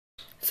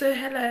So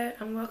hello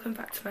and welcome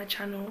back to my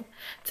channel.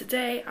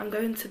 Today I'm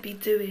going to be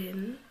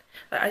doing,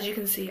 as you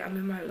can see, I'm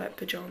in my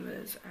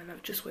pajamas and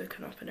I've just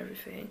woken up and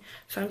everything.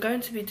 So I'm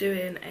going to be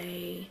doing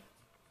a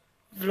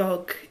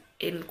vlog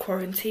in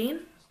quarantine,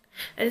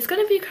 and it's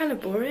going to be kind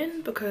of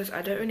boring because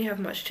I don't really have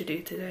much to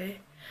do today.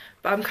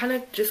 But I'm kind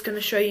of just going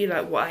to show you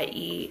what I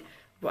eat,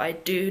 what I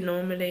do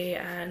normally,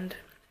 and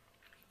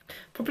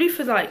probably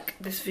for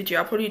this video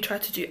I'll probably try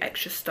to do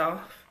extra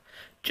stuff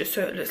just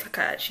so it looks like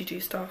I actually do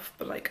stuff,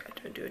 but I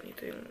don't do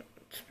anything,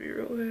 to be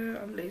real here.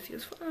 I'm lazy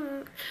as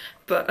fuck.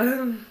 But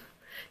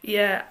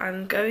yeah,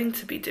 I'm going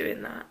to be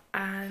doing that,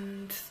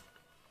 and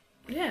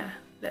yeah,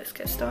 let's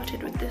get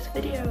started with this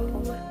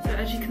video. So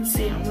as you can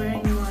see, I'm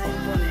wearing my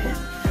bonnet.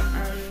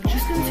 I'm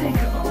just gonna take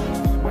it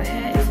off. My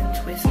hair is in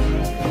twists and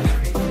it's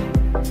crazy.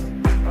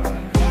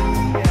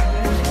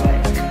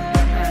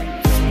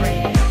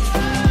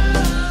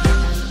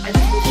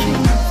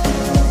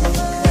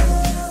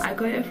 I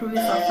got it from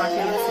this South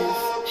African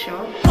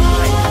shop.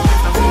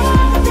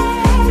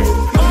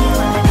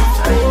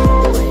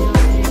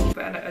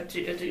 But I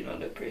do not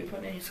look pretty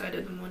on any side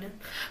of the morning.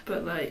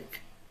 But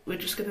we're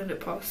just gonna look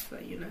past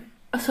that, you know.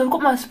 So I've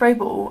got my spray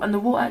bottle and the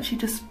water actually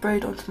just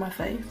sprayed onto my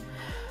face.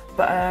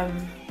 But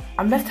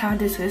I'm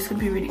left-handed, so this is gonna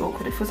be really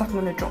awkward. It feels like I'm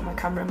gonna drop my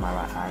camera in my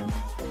right hand.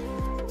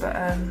 But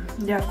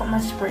yeah, I've got my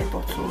spray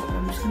bottle and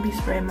I'm just gonna be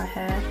spraying my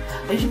hair.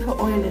 I usually put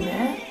oil in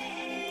it,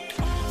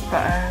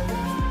 but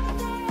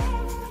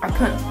I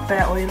put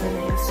bare oil in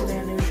it yesterday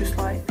and it was just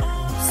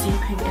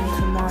seeping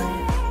into my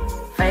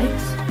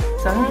face.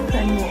 So I'm gonna put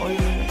any more oil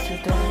in it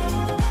today.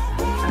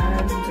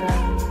 And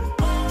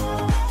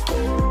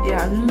yeah,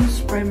 I'm gonna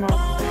spray my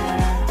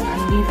hair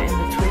and leave it in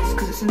the twist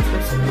because it's in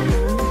twist at the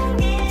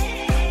moment.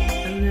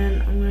 And then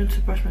I'm going to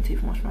brush my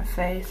teeth and wash my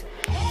face.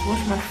 To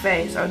wash my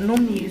face, I would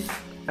normally use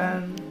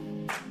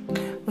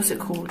what's it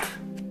called?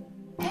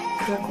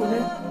 What do I call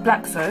it?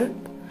 Black soap.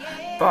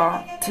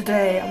 But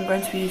today I'm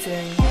going to be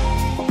using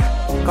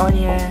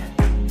Garnier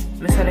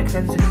Micellar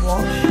Cleansing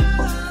Wash,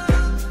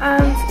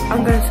 and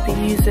I'm going to be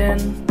using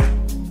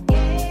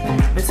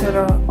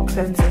Micellar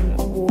Cleansing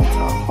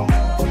Water.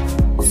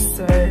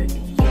 So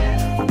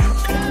yeah, I'm not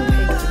getting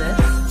paid for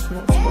this, I'm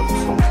not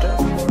sponsored,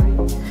 don't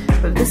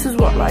worry. But this is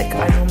what I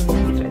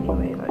normally use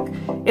anyway.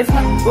 This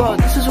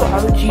is what I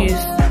would use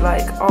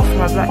after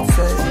my black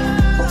soap.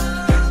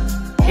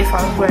 If I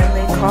was wearing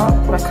makeup,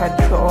 I'd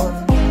put on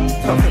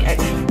something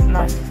extra.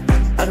 No,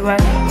 I'd wear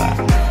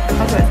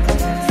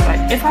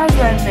if I was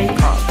wearing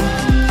makeup,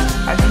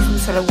 I'd use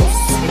micellar water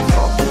to take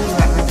off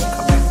my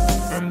makeup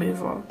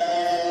remover,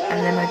 and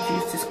then I'd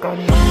use this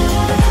Garnier on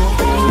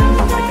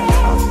my dad's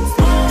house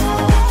instead.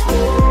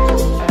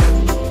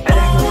 I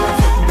don't know if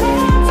that's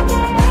in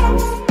my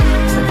house,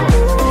 so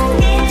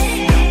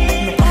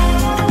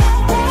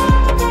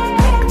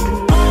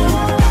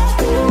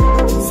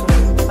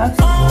that's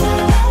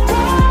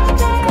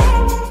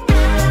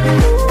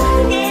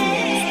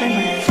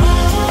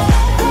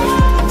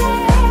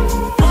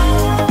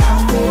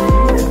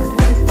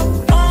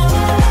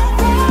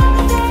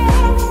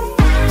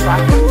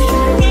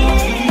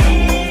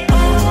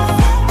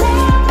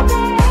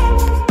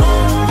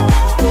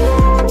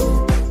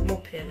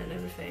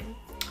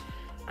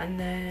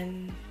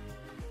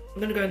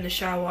in the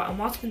shower, and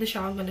whilst I'm in the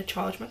shower I'm going to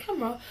charge my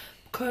camera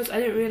because I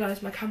didn't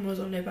realise my camera was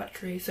on no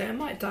battery, so it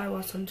might die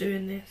whilst I'm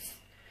doing this,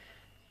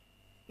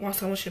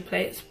 whilst I'm washing the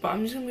plates. But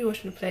I'm just going to be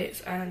washing the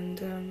plates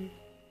and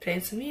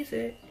playing some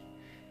music.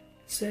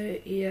 So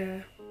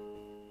yeah,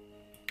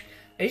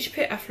 I usually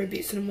play Afro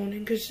beats in the morning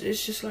because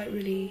it's just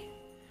really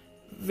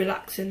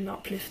relaxing and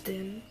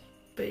uplifting.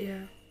 But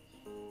yeah,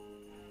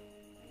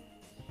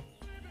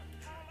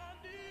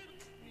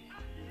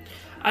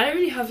 I don't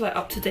really have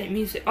up-to-date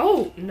music.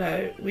 Oh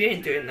no, we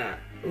ain't doing that.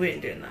 We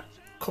ain't doing that.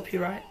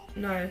 Copyright?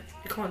 No,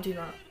 you can't do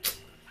that.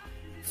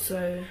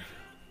 So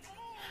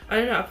I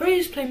don't know. I'll probably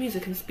just play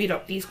music and speed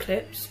up these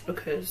clips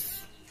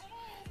because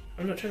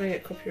I'm not trying to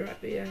get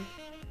copyright. But yeah.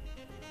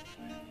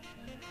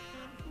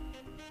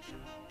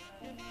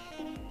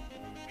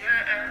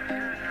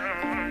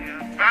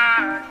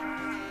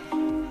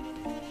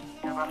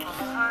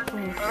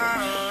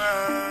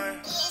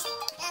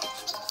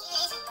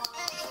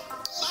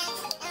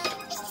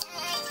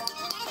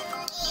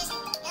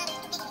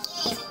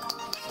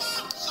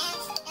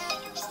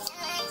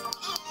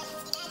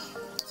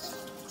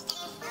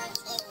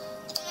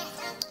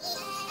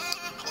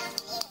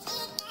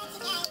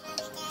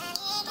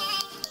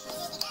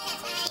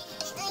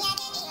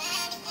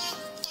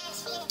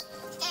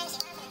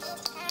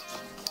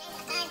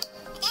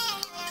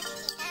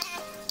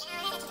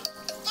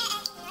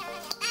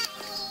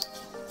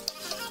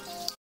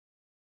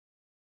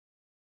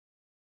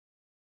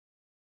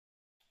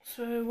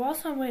 So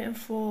whilst I'm waiting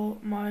for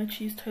my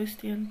cheese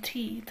toasty and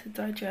tea to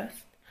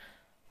digest,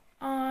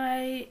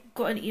 I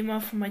got an email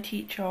from my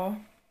teacher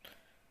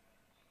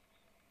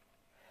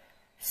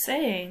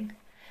saying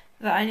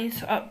that I need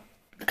to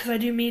because I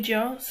do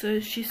media, so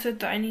she said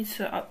that I need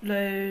to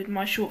upload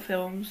my short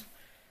films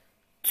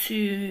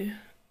to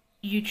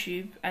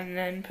YouTube and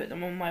then put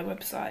them on my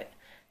website.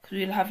 because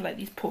we'll have like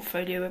these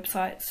portfolio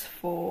websites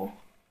for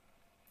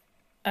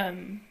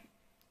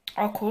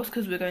our course,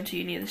 because we're going to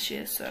uni this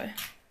year. So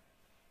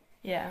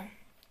yeah,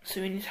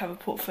 so we need to have a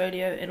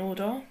portfolio in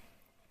order.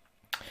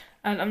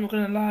 And I'm not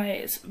gonna lie,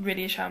 it's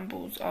really a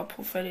shambles, our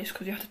portfolios,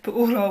 because we have to put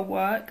all our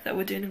work that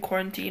we're doing in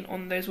quarantine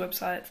on those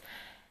websites,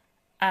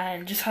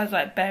 and just has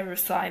like bare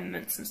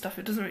assignments and stuff.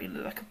 It doesn't really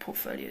look like a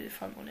portfolio,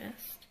 if I'm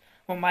honest.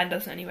 Well, mine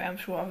doesn't anyway. I'm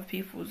sure other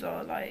people's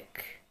are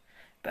like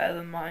better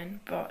than mine,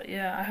 but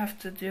yeah, I have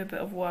to do a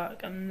bit of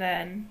work, and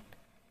then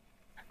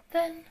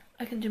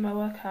I can do my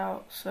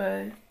workout.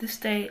 So this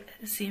day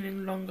is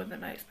seeming longer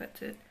than I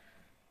expected,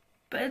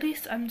 but at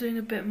least I'm doing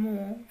a bit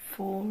more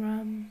for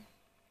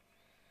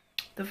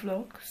the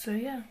vlog. So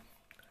yeah,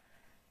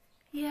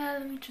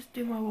 let me just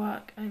do my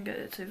work and get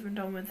it over and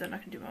done with, then I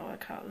can do my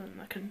workout,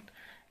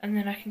 and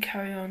then I can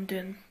carry on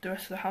doing the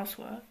rest of the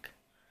housework.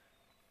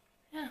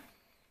 Yeah.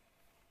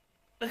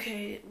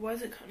 Okay, why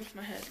is it cutting off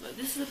my head? Like,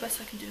 this is the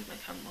best I can do with my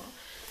camera,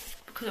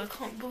 because I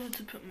can't bother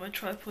to put my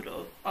tripod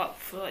up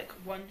for like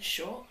one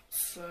shot,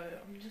 so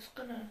I'm just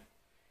gonna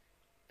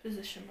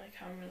position my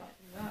camera like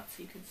that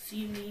so you can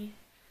see me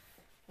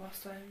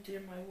whilst I'm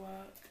doing my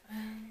work.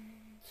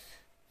 And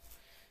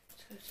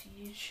let's go to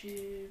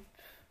YouTube.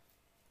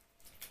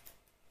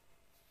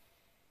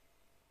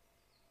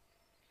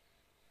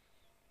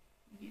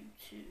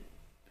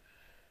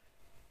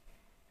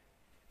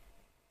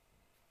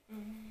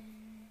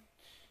 And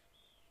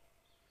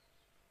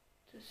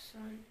to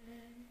sign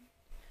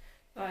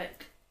in.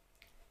 Like,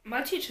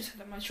 my teacher said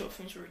that my short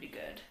films were really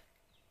good,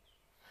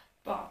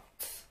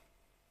 but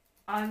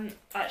I'm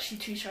actually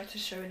too shy to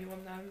show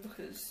anyone them,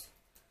 because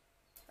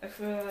I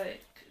feel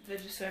like they're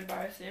just so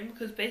embarrassing.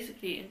 Because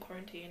basically in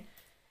quarantine,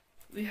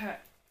 because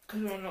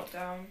we're on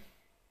lockdown,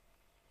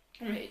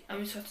 and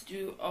we just have to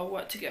do our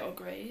work to get our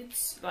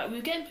grades. Like,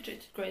 we're getting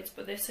projected grades,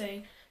 but they're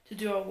saying to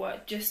do our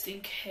work just in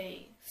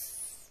case.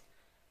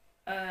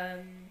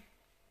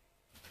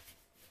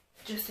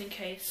 Just in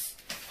case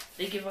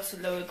they give us a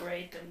lower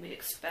grade than we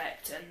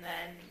expect, and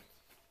then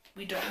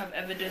we don't have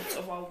evidence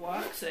of our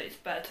work, so it's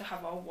better to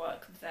have our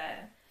work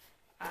there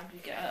and we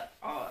get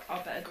our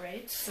better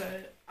grades.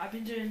 So I've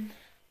been doing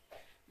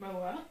my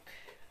work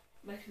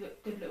like a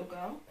good little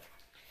girl,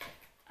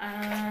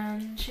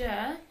 and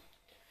yeah,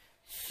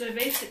 so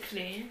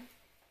basically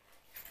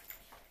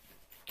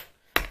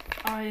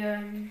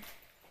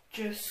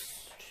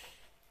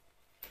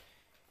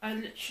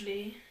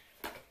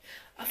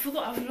I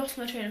forgot, I've lost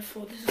my train of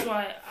thought. This is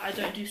why I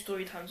don't do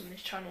story times on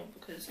this channel,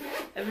 because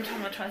every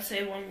time I try to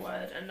say one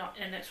word and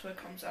the next word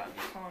comes out,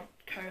 I can't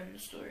carry on the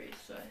story.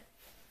 So,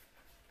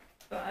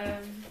 but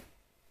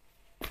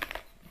what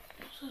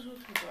was I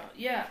talking about?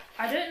 Yeah,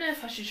 I don't know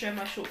if I should show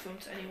my short film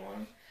to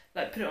anyone,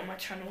 like put it on my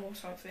channel or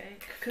something,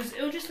 because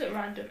it'll just look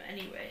random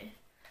anyway,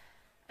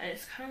 and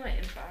it's kind of like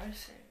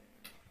embarrassing.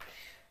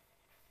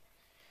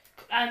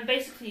 And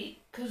basically,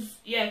 because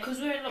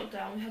we're in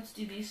lockdown, we had to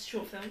do these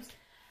short films.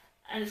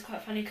 And it's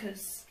quite funny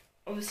because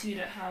obviously we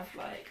don't have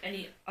like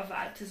any other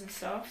actors and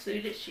stuff, so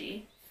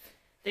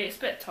they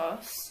expected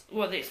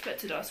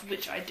us,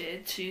 which I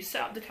did, to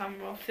set up the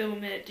camera,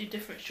 film it, do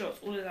different shots,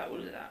 all of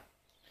that.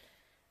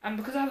 And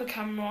because I have a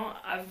camera,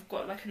 I've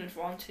got like an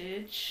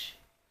advantage,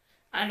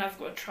 and I've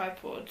got a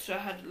tripod, so I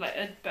had like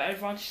a better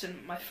advantage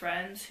than my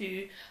friends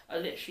who are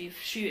literally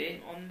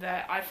shooting on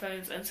their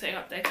iPhones and setting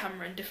up their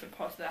camera in different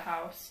parts of their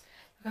house.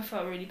 Like, I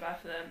felt really bad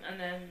for them, and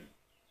then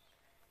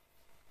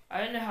I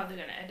don't know how they're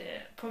gonna edit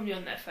it. Probably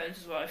on their phones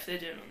as well, if they're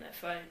doing it on their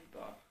phone.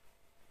 But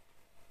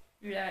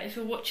yeah, if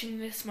you're watching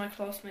this, my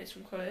classmates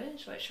from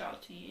college, like, shout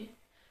out to you.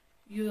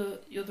 You're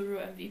the real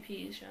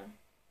MVPs, yeah.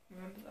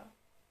 Remember that.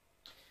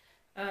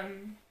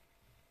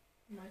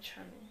 My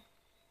channel.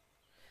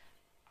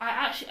 I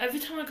actually, every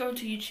time I go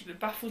onto YouTube, it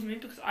baffles me,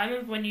 because I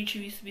remember when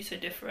YouTube used to be so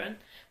different,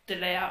 the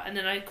layout, and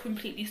then I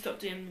completely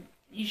stopped doing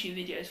YouTube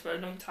videos for a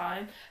long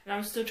time, and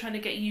I'm still trying to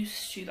get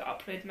used to the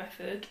upload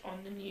method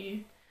on the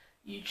new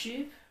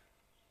YouTube.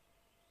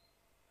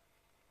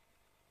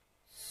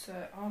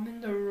 So I'm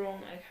in the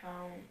wrong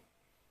account.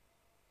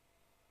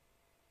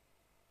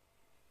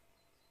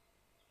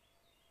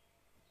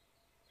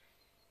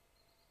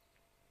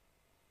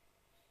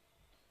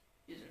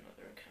 Use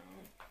another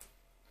account.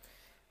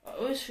 I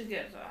always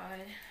forget that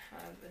I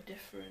have a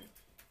different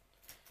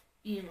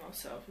email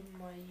set up with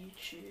my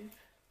YouTube.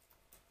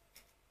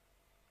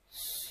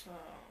 So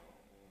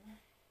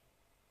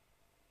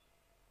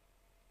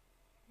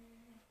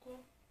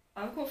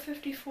I've got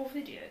 54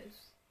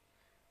 videos.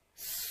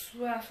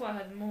 Swear, I thought I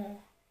had more.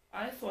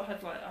 I thought I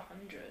had like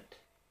 100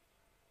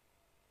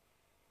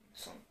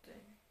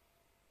 something.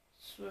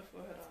 Swear, I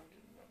thought I had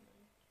 100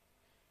 something.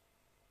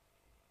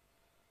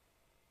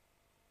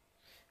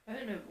 I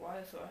don't know why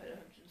I thought I had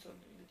 100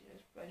 something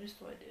videos, but I just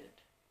thought I did.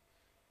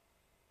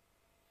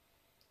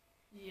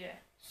 Yeah,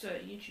 so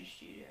YouTube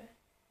Studio.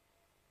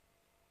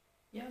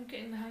 Yeah, I'm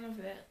getting the hang of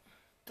it.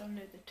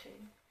 Download the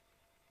thing.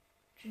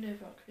 Do you know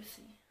about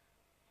Chrissy?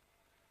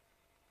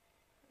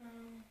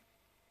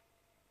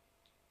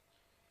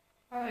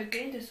 I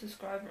gained a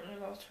subscriber in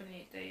the last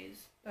 28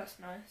 days. That's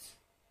nice.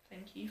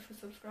 Thank you for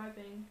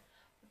subscribing.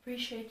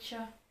 Appreciate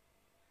ya.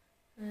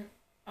 And then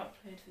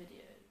upload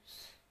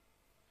videos.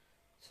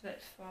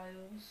 Select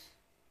files.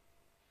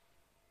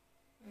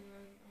 And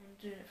then I'm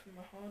doing it from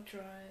my hard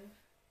drive.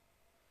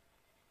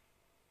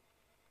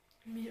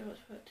 Media arts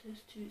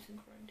practice, 2 weeks in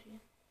quarantine.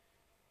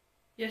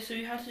 Yeah, so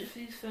you have to, for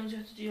these films you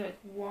have to do like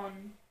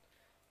one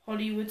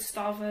Hollywood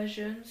style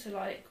version, so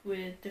like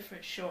with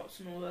different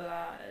shots and all of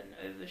that, and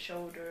over the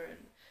shoulder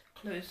and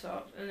close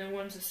up, and then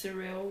one's a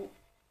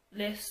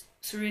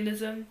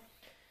surrealism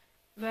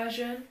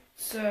version.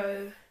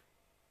 So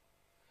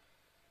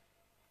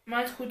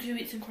mine's called 2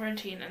 weeks in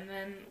quarantine, and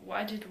then what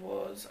I did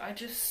was I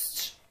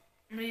just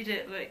made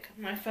it like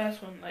my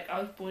first one, like I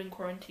was born in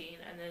quarantine,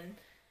 and then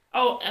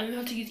and we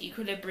have to use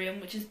equilibrium,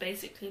 which is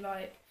basically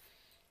like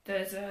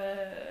there's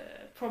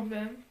a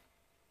problem.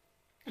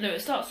 No,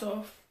 it starts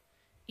off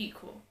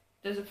equal.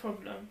 There's a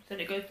problem, then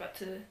it goes back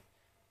to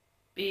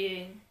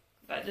being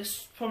like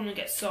this problem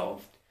gets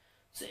solved.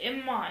 So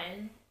in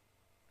mine,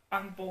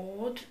 I'm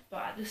bored,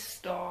 but at the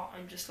start,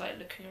 I'm just like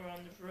looking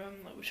around the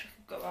room, like wish I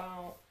could go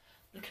out,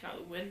 looking out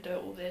the window,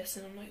 all this,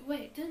 and I'm like,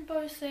 wait, didn't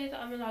Bo say that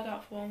I'm allowed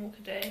out for 1 walk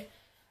a day?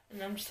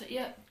 And I'm just like,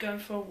 yeah, going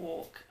for a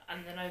walk,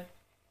 and then I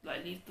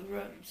like leave the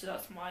room. So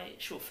that's my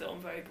short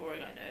film. Very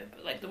boring, I know,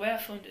 but like the way I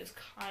filmed it is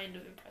kind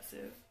of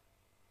impressive.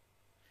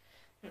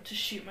 Not to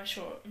shoot my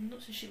shot,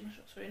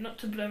 sorry, not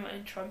to blow my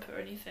own trumpet or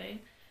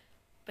anything,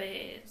 but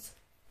it is.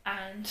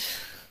 And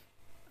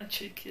I'm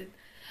joking.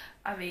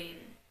 I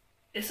mean,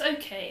 it's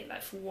okay.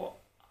 Like for what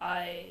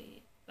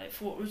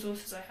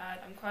resources I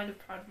had, I'm kind of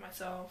proud of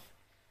myself.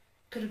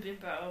 Could have been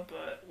better,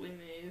 but we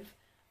move.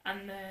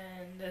 And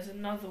then there's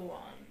another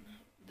one,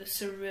 the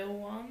surreal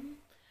one.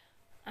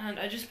 And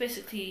I just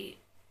basically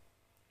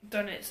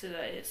done it so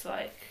that it's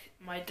like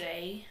my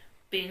day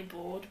being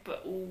bored,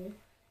 but all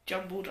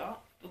jumbled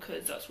up,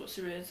 because that's what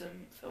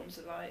surrealism films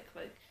are like.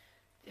 Like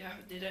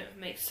they don't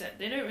make sense.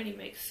 They don't really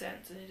make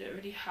sense, and they don't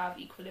really have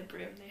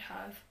equilibrium. They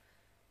have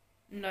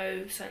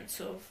no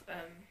sense of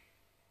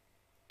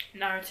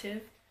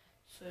narrative.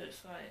 So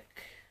it's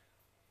like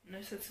no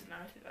sense of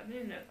narrative. I don't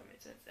even know if that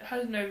makes sense. It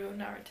has no real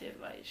narrative.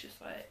 Like it's just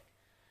like,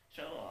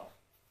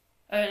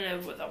 I don't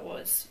know what that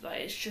was. Like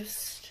it's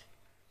just.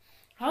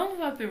 How long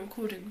have I been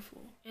recording for?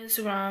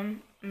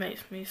 Instagram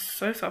makes me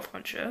so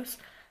self-conscious.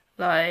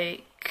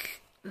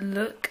 Like,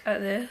 look at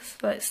this.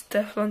 Like,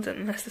 Steph London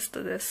and her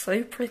sister, they're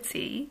so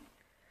pretty.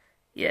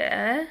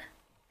 Yeah.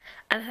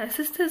 And her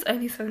sister's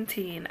only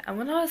 17. And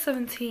when I was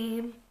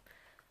 17,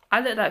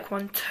 I looked like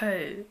one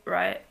toe,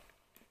 right?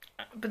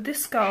 But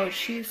this girl,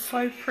 she's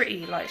so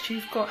pretty. Like,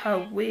 she's got her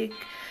wig,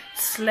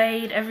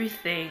 slayed,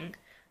 everything.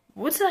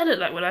 What did I look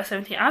like when I was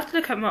 17? I have to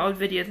look at my old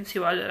videos and see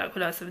what I looked like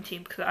when I was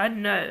 17, because I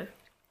know.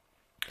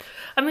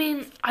 I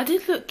mean, I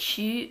did look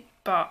cute,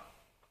 but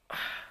I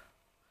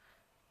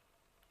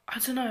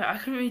don't know, I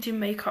couldn't really do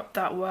makeup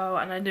that well,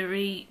 and I didn't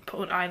really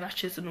put on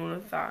eyelashes and all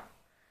of that.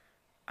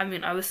 I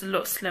mean, I was a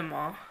lot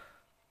slimmer.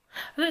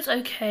 It looks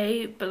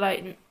okay, but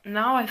like,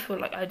 now I feel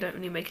like I don't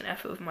really make an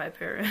effort with my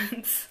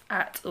appearance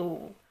at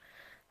all.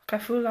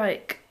 Like, I feel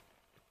like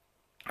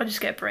I just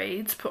get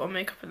braids, put on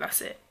makeup, and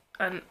that's it.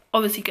 And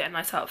obviously get a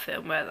nice outfit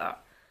and wear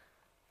that.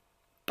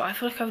 But I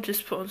feel like I've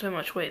just put on so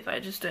much weight that I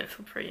just don't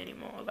feel pretty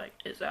anymore. Like,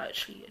 it's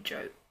actually a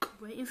joke.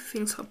 Waiting for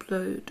things to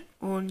upload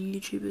on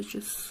YouTube is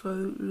just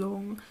so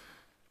long.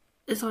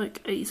 It's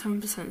like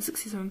 87%,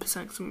 67%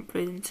 because I'm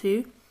uploading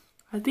 2.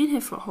 I've been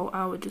here for a whole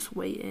hour just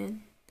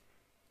waiting.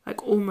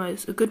 Like,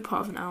 almost a good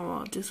part of an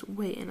hour just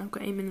waiting. I've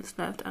got 8 minutes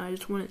left and I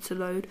just want it to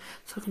load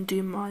so I can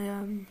do my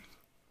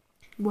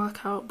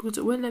workout, because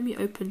it won't let me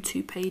open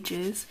 2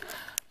 pages.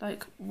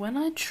 Like, when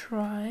I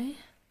try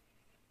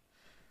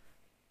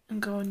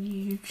and go on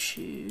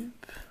YouTube,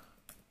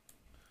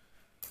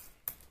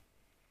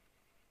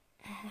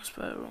 I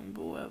spelled it wrong,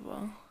 but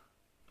whatever.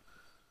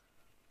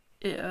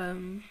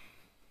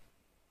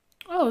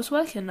 Oh, it's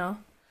working now.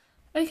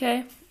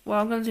 Okay,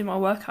 well, I'm gonna do my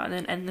workout and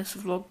then end this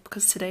vlog,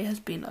 because today has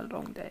been a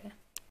long day.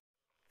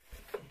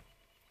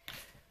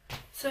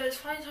 So it's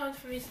finally time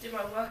for me to do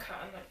my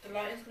workout, and like the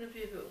lighting's gonna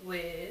be a bit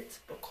weird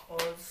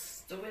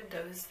because the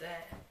window is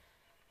there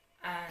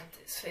and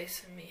it's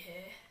facing me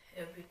here.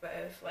 It would be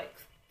better if like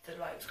the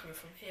light was coming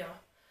from here,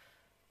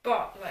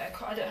 but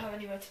like I don't have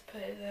anywhere to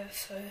put it there,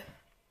 so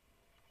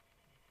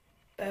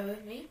bear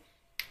with me,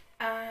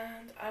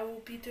 and I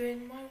will be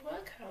doing my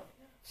workout.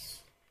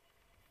 Yes.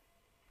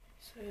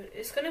 So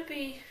it's gonna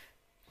be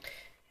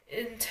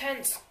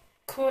intense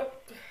core.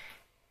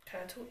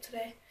 Can I talk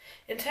today?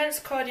 Intense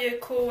cardio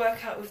core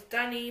workout with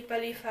Danny,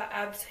 belly fat,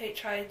 abs,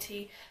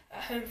 HIIT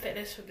at home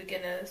fitness for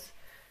beginners.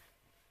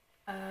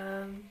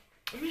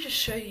 Let me just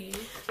show you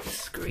the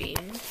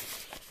screen.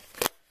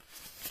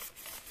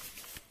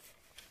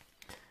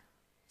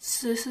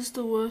 So this is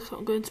the workout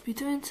I'm going to be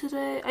doing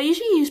today. I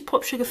usually use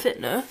Pop Sugar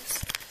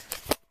Fitness,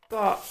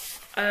 but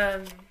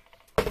I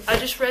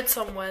just read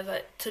somewhere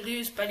that to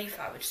lose belly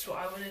fat, which is what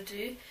I want to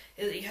do,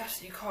 is that you have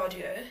to do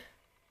cardio.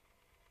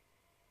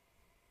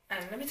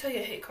 And let me tell you,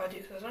 I hate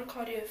cardio because I was on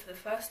cardio for the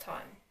first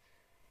time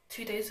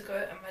 2 days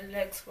ago and my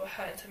legs were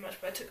hurting so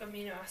much, but I took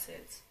amino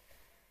acids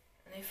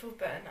and I feel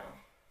better now.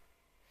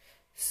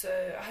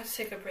 So I had to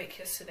take a break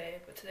yesterday,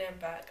 but today I'm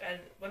back, and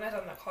when I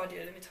done that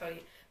cardio, let me tell you,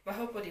 my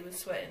whole body was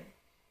sweating.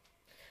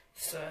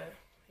 So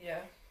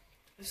yeah,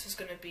 this is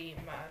gonna be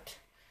mad.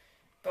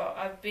 But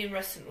I've been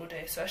resting all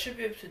day, so I should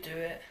be able to do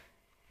it.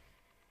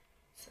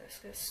 So let's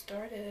get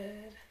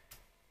started.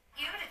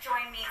 You to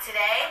join me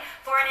today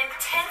for an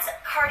intense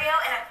cardio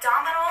and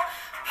abdominal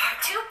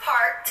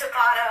two-part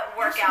Tabata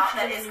workout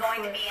that is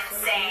going to be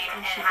insane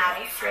and have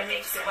you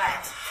dripping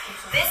sweat.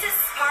 This is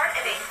part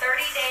of a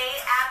 30-day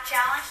app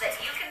challenge that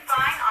you can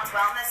find on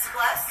Wellness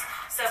Plus,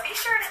 so be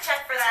sure to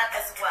check for that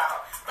as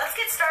well. Let's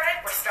get started.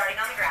 We're starting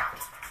on the ground.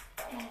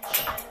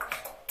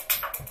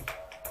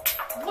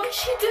 What is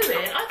she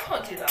doing? I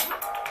can't do that.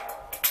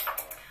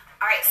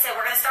 Alright, so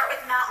we're going to start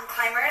with mountain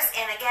climbers,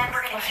 and again,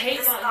 we're going to keep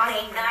this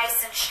body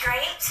nice and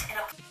straight.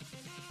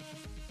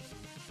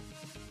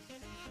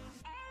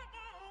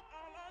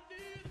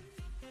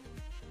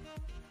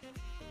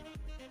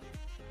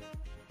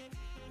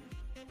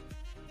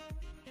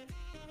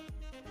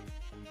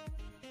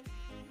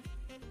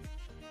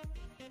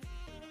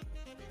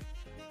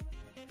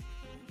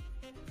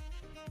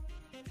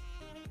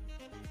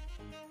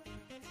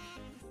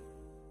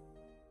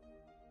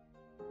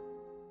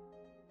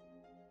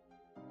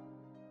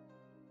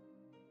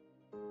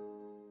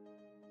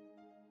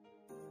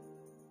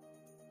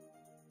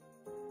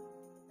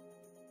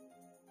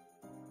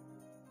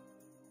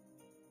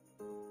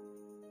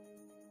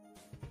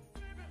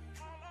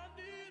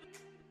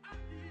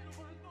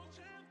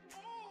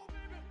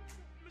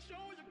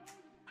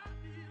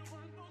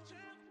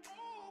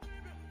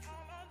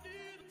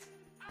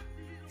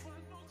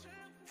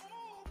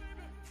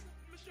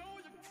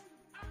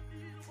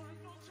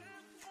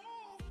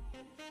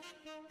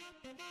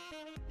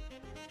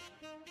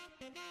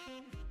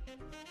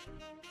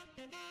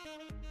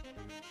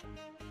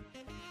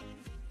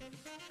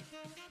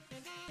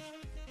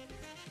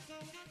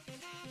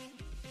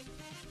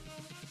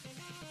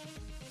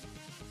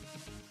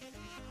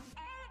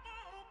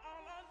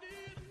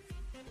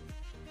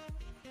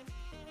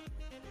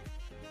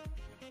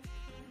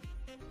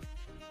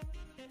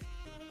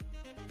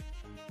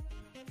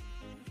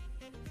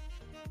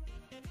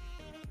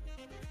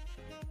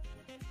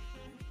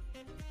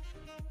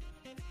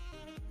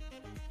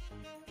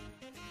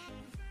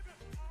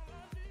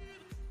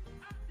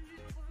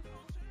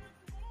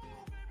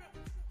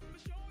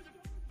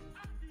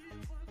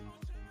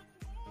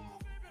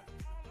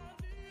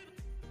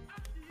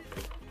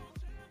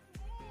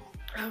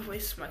 I've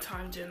wasted my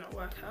time doing that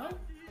workout.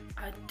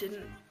 I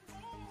didn't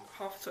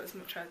half sweat as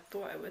much as I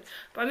thought I would.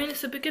 But I mean,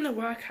 it's a beginner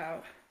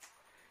workout.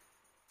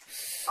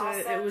 So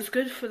it was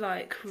good for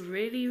like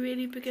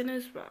really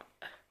beginners, but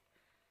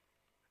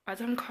I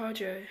done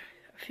cardio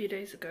a few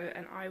days ago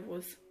and I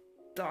was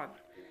done.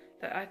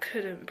 Like I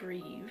couldn't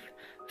breathe.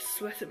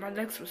 Sweating, my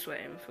legs were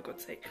sweating for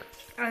God's sake.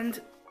 And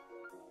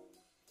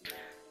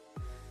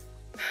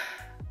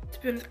to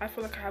be honest, I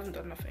feel like I haven't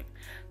done nothing.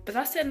 But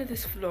that's the end of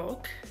this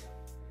vlog.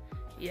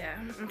 Yeah,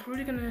 I'm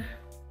probably gonna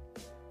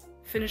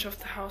finish off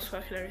the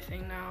housework and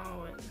everything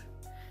now and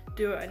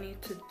do what I need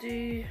to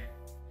do.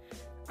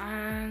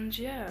 And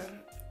yeah,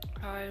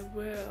 I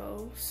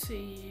will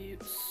see you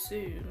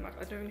soon. Like,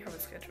 I don't really have a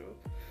schedule,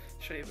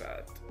 it's really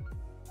bad.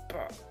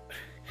 But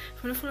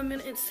if you wanna follow me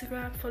on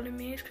Instagram, follow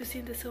me, it's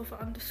Christina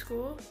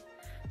DaSilva_.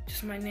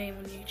 Just my name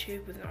on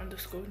YouTube with an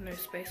underscore, no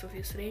space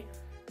obviously.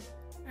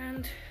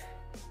 And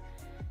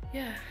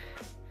yeah,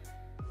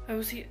 I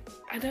will see.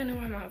 I don't know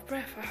why I'm out of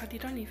breath. I hardly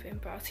done anything,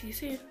 but I'll see you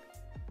soon.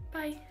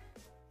 Bye.